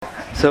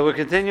So we're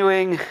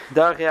continuing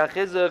Darchei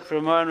HaChizuk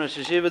from Moran Rosh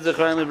Hashiva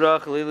Zechrein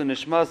Librach Lili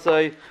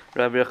Nishmasai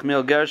Rabbi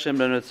Yechmiel Gershom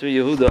Ben Tzvi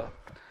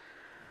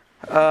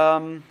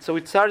Yehuda. So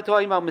we started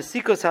talking about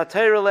Mesikos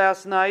HaTorah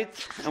last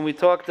night, and we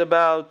talked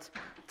about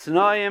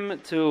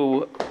Tanaim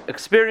to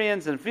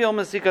experience and feel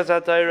Mesikos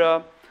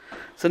HaTorah.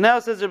 So now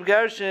says Rabbi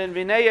Gershom,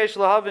 V'nei yesh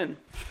lahavin.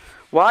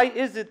 Why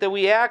is it that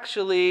we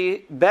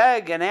actually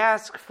beg and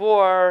ask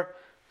for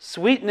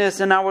sweetness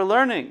in our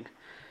learning?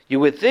 You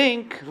would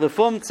think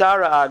Lefum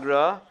Tzara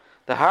Agra,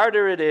 the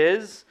harder it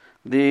is,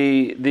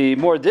 the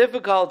more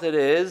difficult it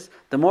is,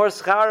 the more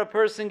schar a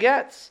person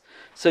gets.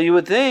 So you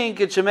would think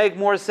it should make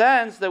more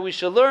sense that we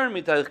should learn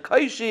mitayich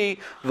kaishi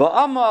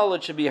va'amal.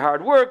 It should be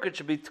hard work, it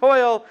should be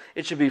toil,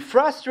 it should be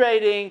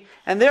frustrating,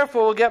 and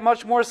therefore we'll get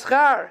much more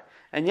schar.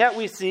 And yet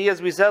we see, as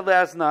we said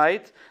last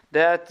night,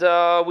 that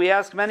we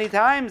ask many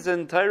times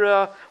in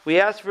Torah,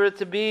 we ask for it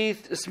to be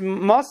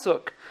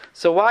masuk.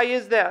 So why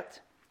is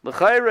that?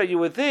 L'chayra, you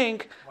would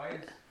think.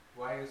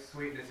 Why is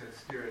sweetness and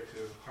spirit to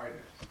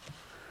hardness?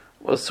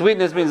 Well,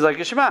 sweetness means like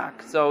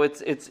geshmak. So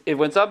it's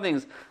when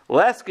something's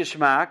less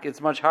geshmak,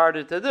 it's much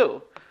harder to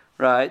do,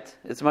 right?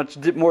 It's much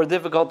more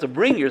difficult to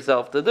bring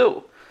yourself to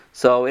do.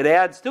 So it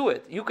adds to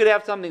it. You could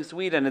have something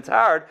sweet and it's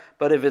hard,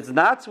 but if it's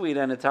not sweet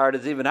and it's hard,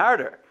 it's even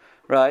harder.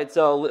 Right,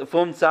 so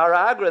from Tzara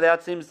Agra,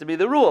 that seems to be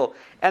the rule.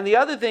 And the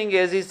other thing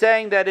is, he's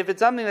saying that if it's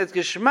something that's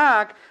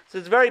geshmak, so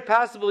it's very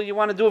possible you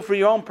want to do it for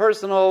your own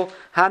personal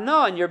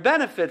hana and your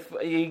benefit.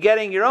 You're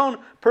getting your own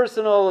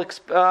personal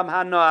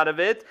hana out of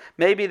it.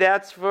 Maybe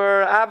that's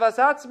for avas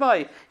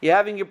atzmai. You're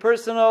having your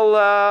personal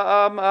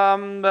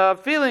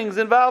feelings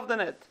involved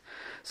in it.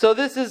 So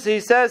this is, he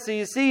says, so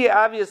you see,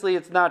 obviously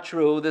it's not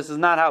true. This is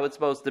not how it's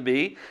supposed to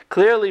be.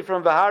 Clearly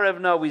from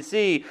Vaharevno we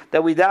see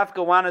that we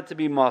dafka want it to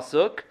be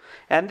masuk.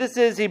 And this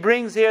is, he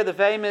brings here the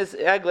famous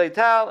Eglei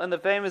Tal and the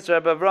famous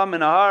Rabbi Avram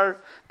Minahar.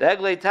 The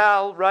Eglei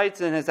Tal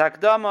writes in his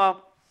Hakdama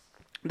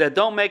that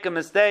don't make a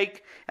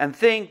mistake and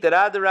think that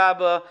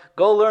Adarabba,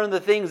 go learn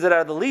the things that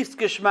are the least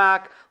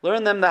geshmak,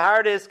 learn them the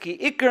hardest. Ki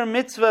ikar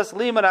mitzvahs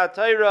limud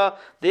HaTorah,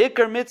 the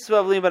ikar mitzvah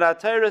of limud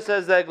HaTorah,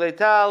 says the Eglei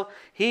Tal,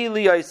 hi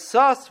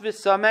liyaisas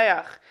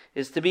v'sameach,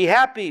 is to be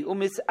happy,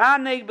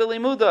 umis'aneg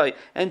b'limudai,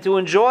 and to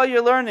enjoy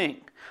your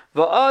learning.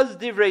 Va'az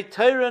divrei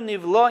Torah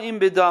nivla'im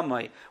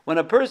b'damai. When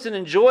a person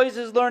enjoys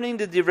his learning,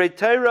 the divrei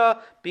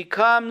Torah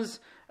becomes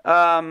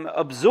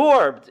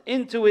absorbed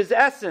into his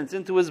essence,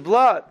 into his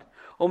blood.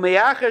 That's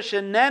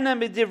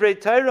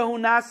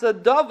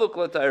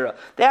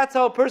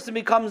how a person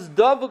becomes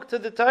davuk to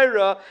the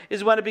Torah,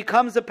 is when it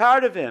becomes a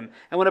part of him.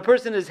 And when a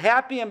person is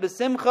happy and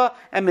besimcha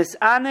and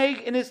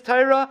misaneg in his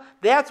Torah,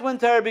 that's when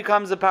Torah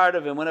becomes a part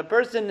of him. When a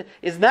person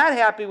is not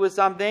happy with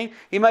something,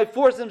 he might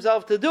force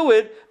himself to do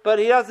it, but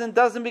he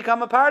doesn't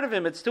become a part of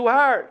him. It's too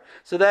hard.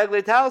 So the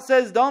Eglei Tal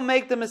says, don't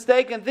make the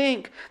mistake and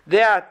think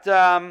that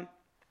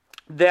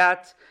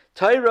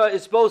Torah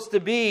is supposed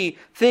to be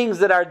things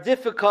that are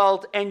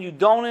difficult and you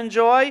don't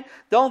enjoy.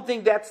 Don't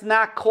think that's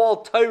not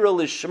called Torah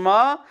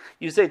Lishma.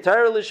 You say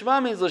Torah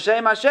Lishma means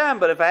L'Shem Hashem,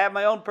 but if I have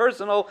my own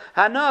personal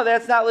Hana,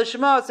 that's not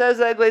Lishma. Says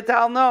Eglei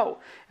Tal, no.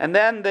 And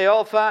then they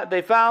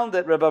found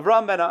that Rabbi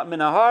Avram Ben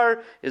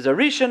Minahar is a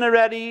Rishon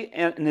already,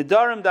 and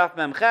Nidarim Daf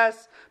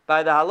Memches,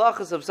 by the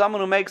halachas of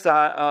someone who makes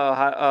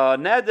a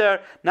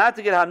neder not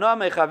to get hana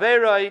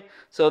mechaveroi.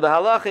 So the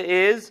halacha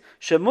is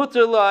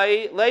shemuter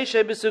lai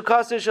leishe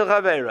b'sukasei shel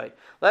chaveroi.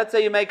 Let's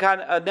say you make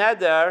a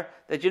neder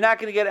that you're not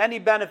going to get any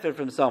benefit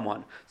from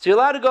someone, so you're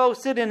allowed to go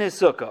sit in his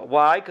sukkah.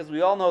 Why? Because we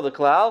all know the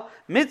klal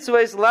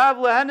mitzvahs lav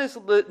lehenis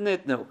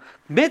nitnu.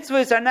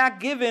 Mitzvahs are not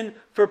given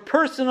for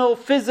personal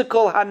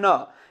physical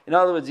hana. In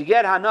other words, you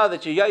get hana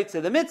that you're yaitz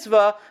to the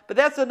mitzvah, but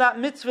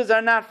mitzvahs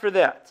are not for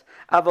that.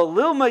 However,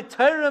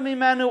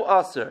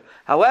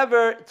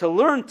 to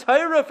learn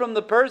Torah from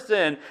the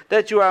person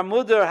that you are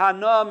mudar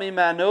hana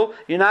mimanu,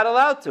 you're not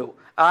allowed to.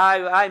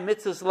 I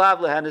mitzvah lav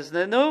lehenis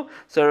nitnu.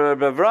 So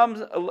Rabbi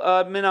Avram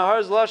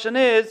Minahar's lashon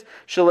is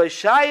shalei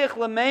shayich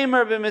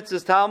lemeimer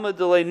b'mitzvahs Talmud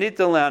delei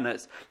nita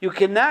lehenis. You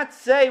cannot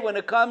say when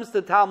it comes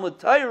to Talmud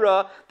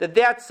Torah that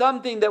that's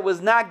something that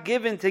was not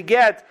given to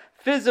get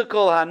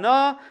physical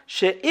hana,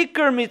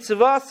 she'ikar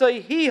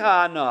mitzvasai hi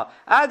hana.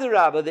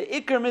 Adarabba, the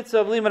ikar mitzvah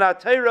of limud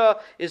HaTorah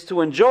is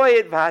to enjoy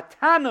it.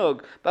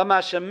 V'hatanug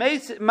b'masha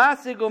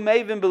masigu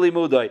mevin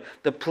b'limudai.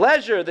 The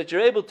pleasure that you're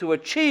able to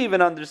achieve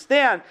and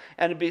understand,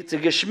 and it's a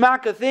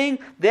geshmaka thing.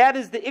 That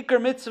is the ikar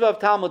mitzvah of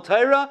Talmud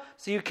Torah.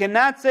 So you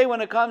cannot say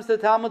when it comes to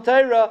Talmud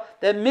Torah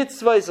that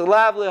mitzvah is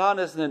lav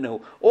lehanas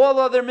nenu. All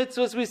other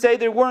mitzvahs we say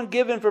they weren't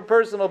given for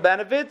personal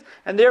benefit,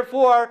 and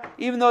therefore,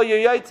 even though you're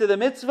yait to the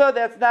mitzvah,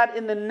 that's not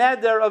in the neder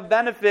of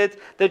benefit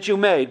that you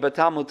made. But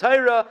Talmud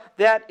Torah,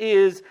 that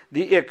is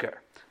the ikar.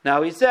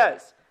 Now he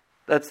says,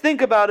 let's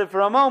think about it for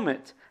a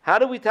moment. How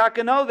do we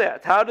taka know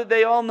that? How did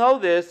they all know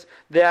this,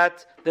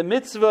 that the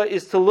mitzvah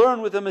is to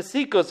learn with a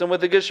mesikos and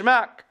with a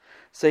geshmak?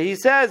 So he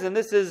says, and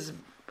this is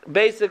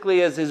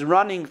basically as his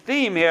running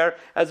theme here,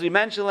 as we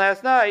mentioned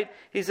last night.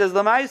 He says,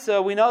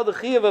 Lamaisa, we know the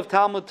chiyuv of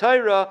Talmud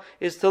Torah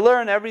is to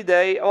learn every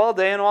day, all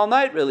day and all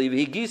night, really.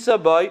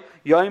 V'higisa boy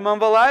yoimam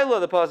v'layla,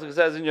 the pasuk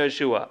says in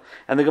Yeshua.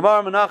 And the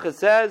Gemara Menachos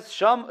says,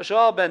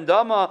 Shaul ben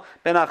Dama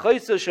ben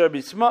Achaisa Rabbi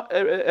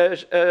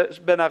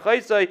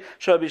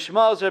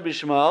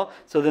Shmuel.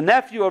 So the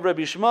nephew of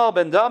Rabbi Shmuel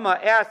ben Dama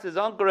asked his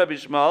uncle Rabbi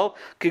Shmuel,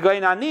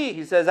 Kigoinani,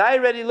 he says, I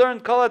already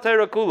learned Kol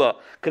HaTorah Kula.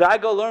 Could I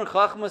go learn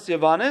Chachmas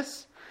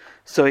Yavanis?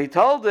 So he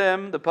told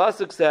him, the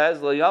pasuk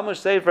says, Lo yamush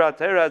sefer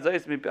HaTorah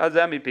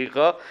azem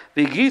mipicha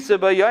v'gisa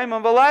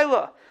b'yayim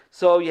v'layla.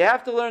 So you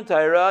have to learn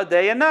Torah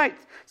day and night.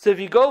 So if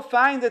you go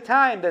find a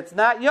time that's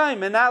not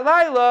Yom and not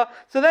Laila,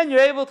 so then you're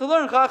able to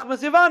learn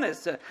Chachmas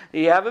Yavanis.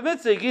 You have a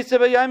mitzvah, Gisa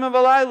b'Yom and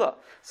v'Laila.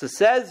 So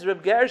says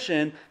Reb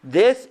Gershon,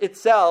 this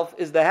itself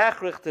is the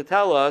hechrich to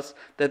tell us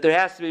that there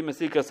has to be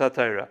Masikas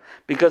HaTorah.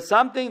 Because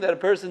something that a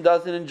person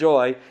doesn't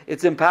enjoy,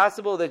 it's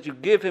impossible that you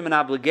give him an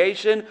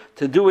obligation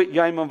to do it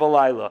Yom and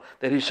v'Laila.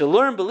 That he should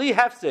learn B'li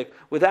Hefsek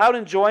without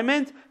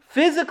enjoyment.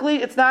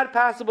 Physically, it's not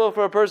possible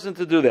for a person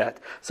to do that.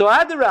 So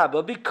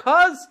Adarabba,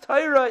 because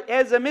Torah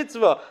is a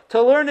mitzvah,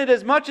 to learn it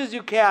as much as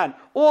you can,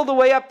 all the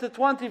way up to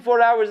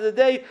 24 hours a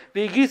day,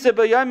 the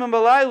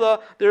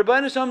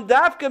Rebbeinu Shalom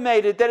Dafka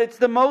made it that it's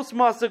the most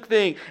masuk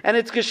thing, and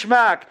it's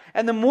geshmak.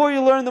 And the more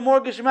you learn, the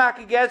more geshmak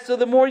it gets, so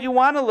the more you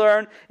want to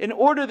learn, in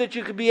order that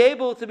you could be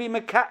able to be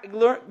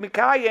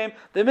mekayim,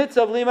 the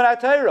mitzvah of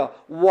Limud HaTorah.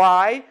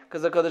 Why?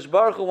 Because the Kadosh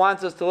Baruch Hu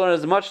wants us to learn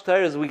as much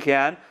Torah as we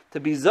can, to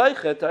be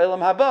Zoichet to Olam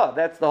Haba.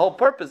 That's the whole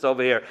purpose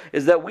over here,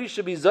 is that we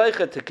should be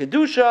Zoichet to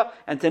Kedusha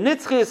and to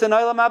Nitzchis and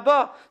Olam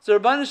Haba. So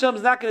Rebbeinu Shalom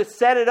is not going to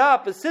set it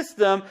up, a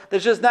system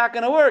that's just not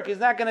going to work. He's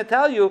not going to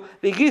tell you,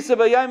 V'gisa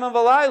b'yayim and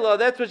v'layla,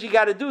 that's what you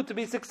got to do to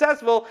be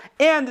successful,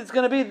 and it's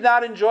going to be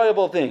not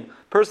enjoyable thing.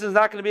 Person's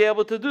not going to be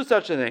able to do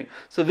such a thing.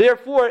 So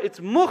therefore, it's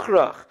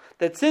mukhrach,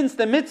 that since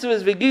the mitzvah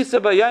is V'gisa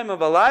b'yayim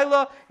and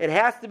v'layla, it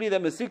has to be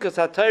that Masikas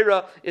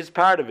HaTorah is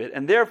part of it.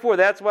 And therefore,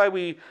 that's why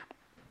we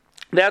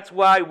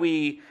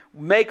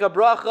make a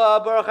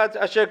bracha, baruch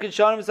asher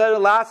kishanim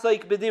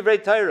lasaik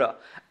b'divrei Torah.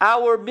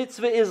 Our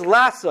mitzvah is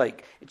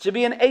lasaik. It should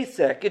be an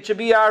asek. It should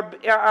be our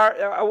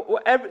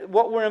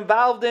what we're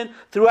involved in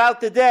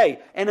throughout the day.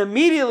 And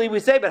immediately we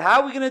say, but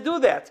how are we going to do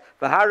that?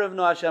 The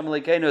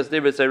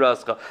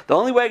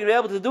only way you're going to be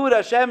able to do it,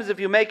 Hashem, is if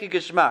you make a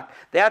geshmak.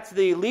 That's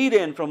the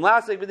lead-in from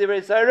lasaik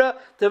b'divrei Torah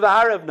to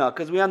v'haravna,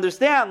 because we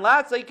understand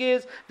lasaik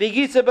is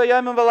v'gisa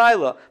b'yayim and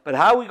v'layla. But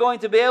how are we going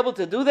to be able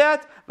to do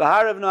that?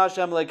 V'haravna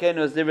Hashem lekeinu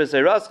es divrei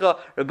seiraska.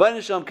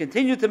 Rebbeinu Shalom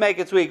continue to make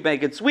it sweet,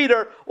 make it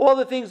sweeter. All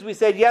the things we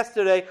said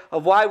yesterday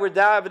of why we're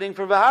davening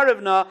for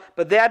v'haravna,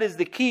 but that is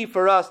the key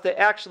for us to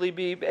actually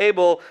be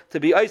able to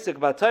be Isaac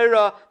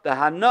B'Torah, the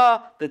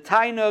Hana, the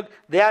Tainug.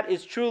 That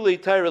is truly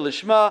Torah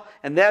Lishma,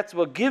 and that's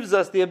what gives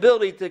us the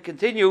ability to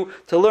continue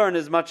to learn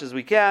as much as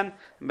we can.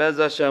 Bez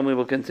Hashem, we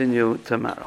will continue tomorrow.